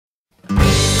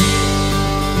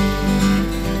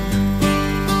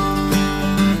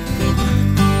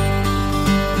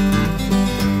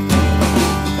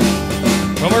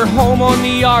home on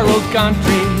the Arrow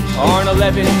country, torn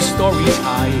 11 stories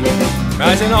high,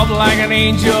 rising up like an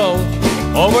angel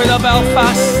over the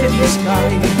Belfast city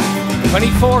sky.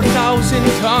 24,000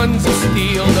 tons of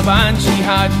steel the Banshee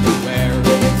had to wear,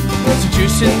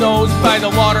 seducing those by the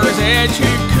water's edge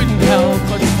who couldn't help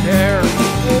but stare.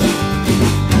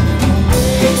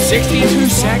 62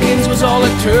 seconds was all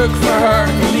it took for her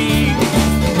to leave.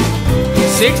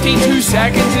 62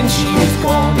 seconds and she was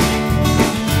gone.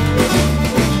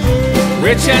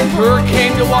 Rich and poor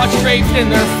came to watch draped in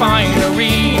their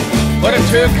finery, but it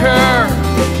took her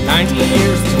 90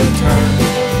 years to return.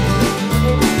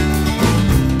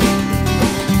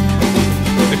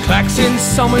 The klaxon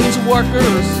summons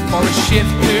workers for a shift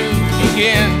to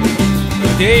begin,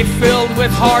 a day filled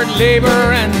with hard labor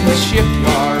and the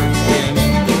shipyards in.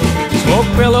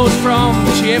 Smoke billows from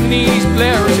chimneys,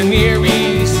 blares an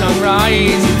eerie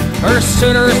sunrise. Her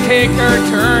sooners take their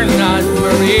turn,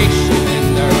 admiration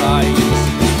in their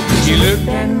eyes. She looked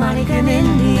at Mannequin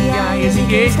in the eye as he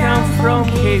gazed down from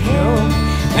Cave Hill,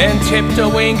 then tipped a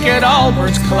wink at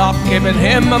Albert's clock, giving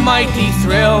him a mighty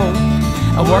thrill.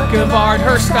 A work of art,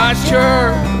 her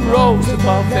stature rose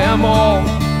above them all.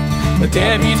 The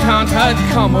debutante had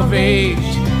come of age,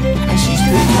 and she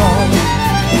stood tall.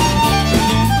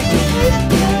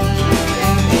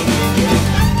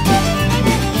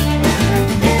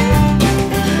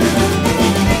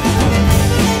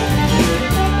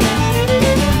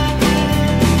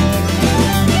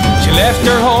 Left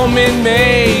her home in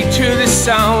May to the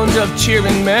sounds of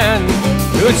cheering men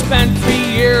who had spent 3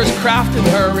 years crafting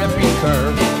her every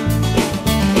curve.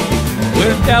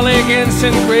 With elegance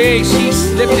and grace she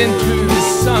slipped into the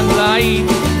sunlight,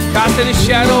 casting a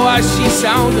shadow as she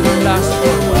sounded her last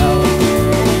farewell.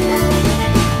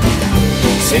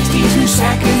 62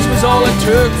 seconds was all it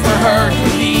took for her to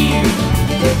leave.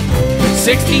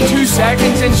 62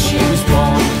 seconds and she was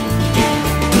gone.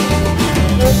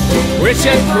 Rich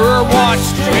and poor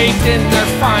watched draped in their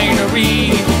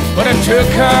finery, but it took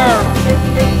her,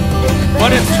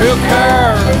 but it took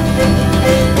her,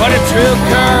 but it took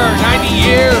her 90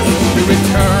 years to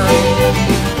return.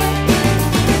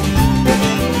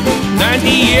 90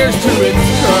 years to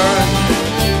return.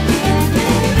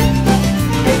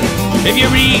 If you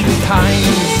read the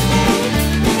Times,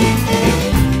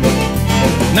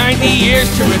 90 years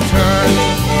to return.